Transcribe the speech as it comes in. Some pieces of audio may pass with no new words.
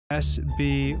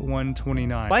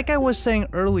SB129. Like I was saying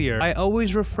earlier, I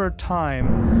always refer time.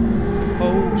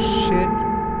 Oh shit.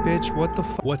 Bitch, what the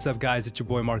fuck? What's up, guys? It's your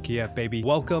boy Markyfbaby.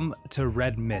 Welcome to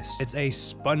Red Mist. It's a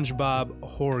SpongeBob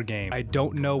horror game. I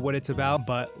don't know what it's about,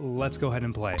 but let's go ahead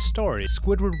and play. Story: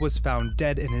 Squidward was found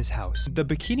dead in his house. The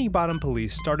Bikini Bottom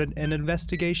police started an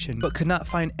investigation, but could not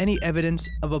find any evidence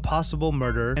of a possible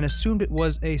murder and assumed it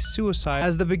was a suicide.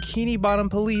 As the Bikini Bottom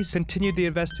police continued the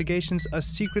investigations, a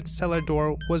secret cellar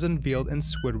door was unveiled in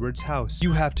Squidward's house.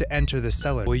 You have to enter the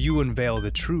cellar. Will you unveil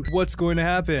the truth? What's going to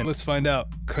happen? Let's find out.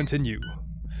 Continue.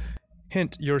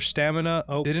 Hint, your stamina.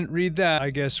 Oh, didn't read that.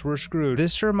 I guess we're screwed.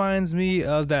 This reminds me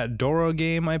of that Dora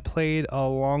game I played a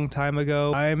long time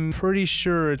ago. I'm pretty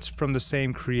sure it's from the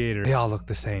same creator. They all look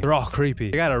the same. They're all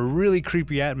creepy. They got a really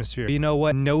creepy atmosphere. But you know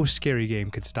what? No scary game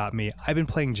could stop me. I've been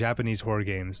playing Japanese horror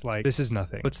games. Like, this is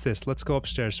nothing. What's this? Let's go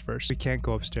upstairs first. We can't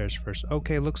go upstairs first.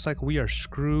 Okay, looks like we are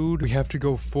screwed. We have to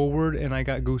go forward and I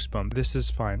got goosebumps. This is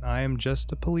fine. I am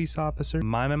just a police officer.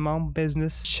 Minding my own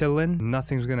business. Chilling.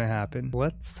 Nothing's gonna happen.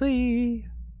 Let's see.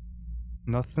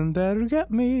 Nothing better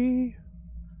get me.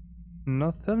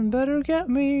 Nothing better get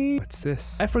me. What's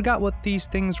this? I forgot what these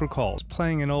things were called. It's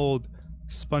playing an old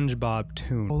SpongeBob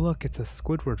tune. Oh look, it's a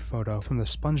Squidward photo from the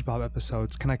SpongeBob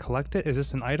episodes. Can I collect it? Is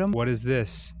this an item? What is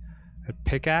this? A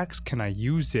pickaxe? Can I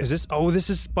use it? Is this? Oh,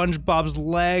 this is SpongeBob's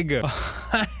leg.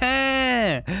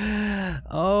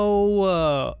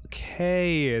 Oh,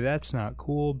 okay. That's not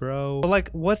cool, bro. But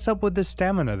like, what's up with this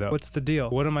stamina though? What's the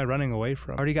deal? What am I running away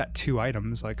from? I already got 2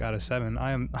 items, like out of 7.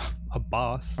 I am a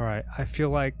boss. All right. I feel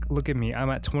like, look at me.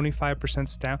 I'm at 25%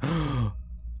 stamina.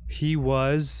 He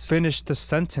was... Finish the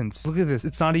sentence. Look at this.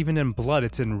 It's not even in blood.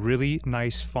 It's in really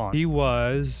nice font. He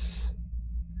was...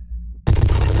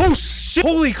 Oh shit!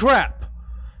 Holy crap!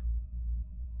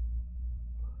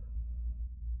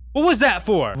 What was that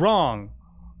for? Wrong.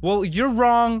 Well, you're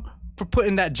wrong for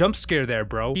putting that jump scare there,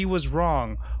 bro. He was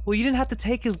wrong. Well, you didn't have to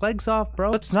take his legs off,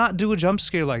 bro. Let's not do a jump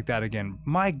scare like that again.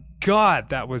 My God,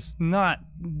 that was not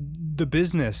the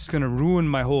business. It's gonna ruin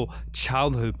my whole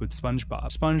childhood with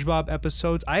SpongeBob. SpongeBob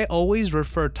episodes, I always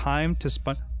refer time to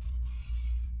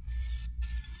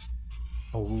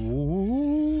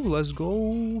Oh, let's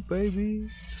go, baby.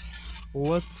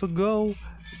 Let's go.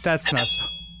 That's not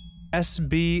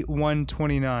SB129.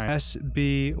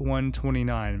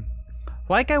 SB129.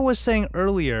 Like I was saying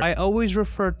earlier, I always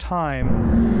refer time.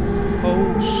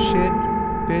 Oh shit,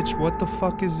 bitch, what the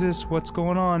fuck is this? What's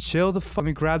going on? Chill the fuck. Let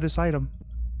me grab this item.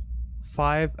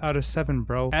 5 out of 7,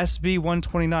 bro.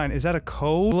 SB129. Is that a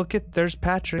code? Look at, there's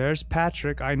Patrick. There's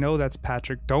Patrick. I know that's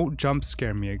Patrick. Don't jump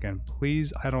scare me again,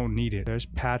 please. I don't need it. There's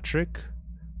Patrick.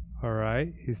 All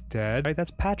right, he's dead. Right,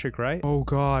 that's Patrick, right? Oh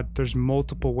God, there's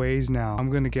multiple ways now. I'm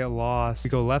gonna get lost. We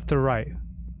go left or right?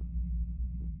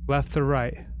 Left or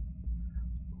right?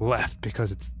 Left,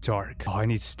 because it's dark. Oh, I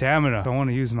need stamina. I don't want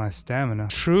to use my stamina.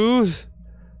 Truth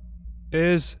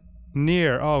is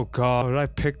near. Oh God, did I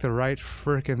pick the right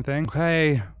freaking thing?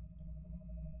 Okay.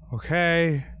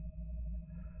 Okay.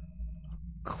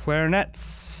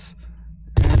 Clarinets.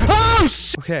 Oh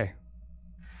sh! Okay.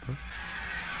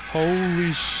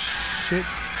 Holy shit.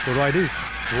 What do I do?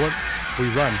 What? We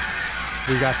run.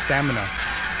 We got stamina.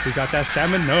 We got that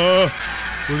stamina.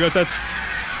 We got that.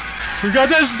 We got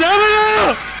that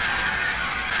stamina!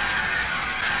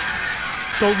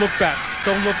 Don't look back.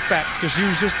 Don't look back. Just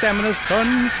use your stamina,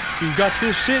 son. You got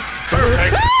this shit.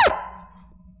 Perfect.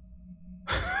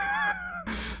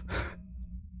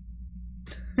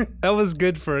 That was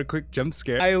good for a quick jump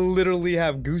scare. I literally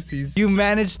have goosies. You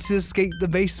managed to escape the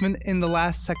basement in the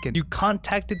last second. You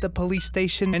contacted the police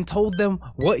station and told them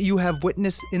what you have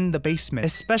witnessed in the basement. A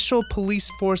special police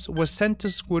force was sent to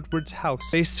Squidward's house.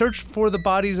 They searched for the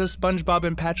bodies of SpongeBob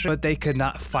and Patrick, but they could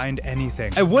not find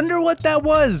anything. I wonder what that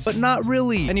was, but not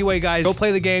really. Anyway, guys, go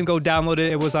play the game. Go download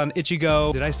it. It was on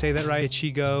Ichigo. Did I say that right?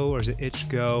 Ichigo, or is it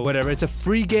Ichigo? Whatever. It's a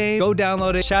free game. Go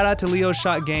download it. Shout out to Leo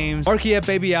Shot Games.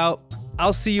 Markyfbaby out.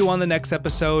 I'll see you on the next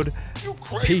episode.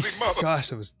 Peace. Gosh,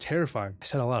 that was terrifying. I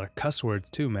said a lot of cuss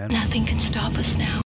words too, man. Nothing can stop us now.